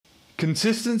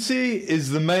Consistency is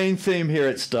the main theme here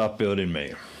at Start Building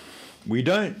Me. We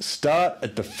don't start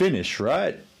at the finish,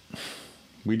 right?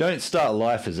 We don't start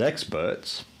life as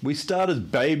experts. We start as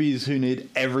babies who need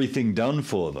everything done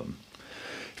for them.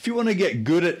 If you want to get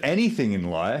good at anything in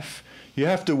life, you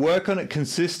have to work on it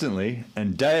consistently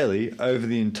and daily over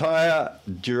the entire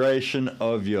duration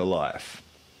of your life.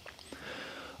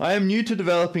 I am new to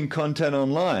developing content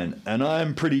online, and I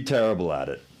am pretty terrible at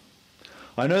it.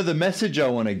 I know the message I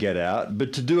want to get out,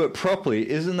 but to do it properly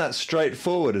isn't that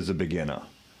straightforward as a beginner.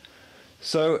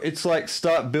 So it's like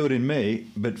Start Building Me,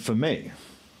 but for me.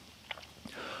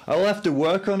 I'll have to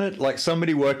work on it like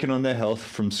somebody working on their health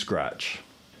from scratch.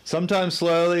 Sometimes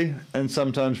slowly, and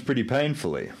sometimes pretty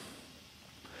painfully.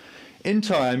 In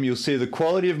time, you'll see the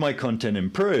quality of my content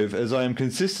improve as I am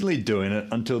consistently doing it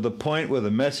until the point where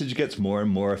the message gets more and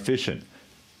more efficient,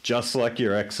 just like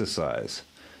your exercise.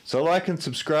 So like and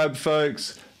subscribe,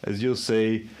 folks. As you'll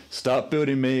see, Start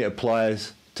Building Me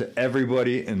applies to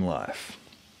everybody in life.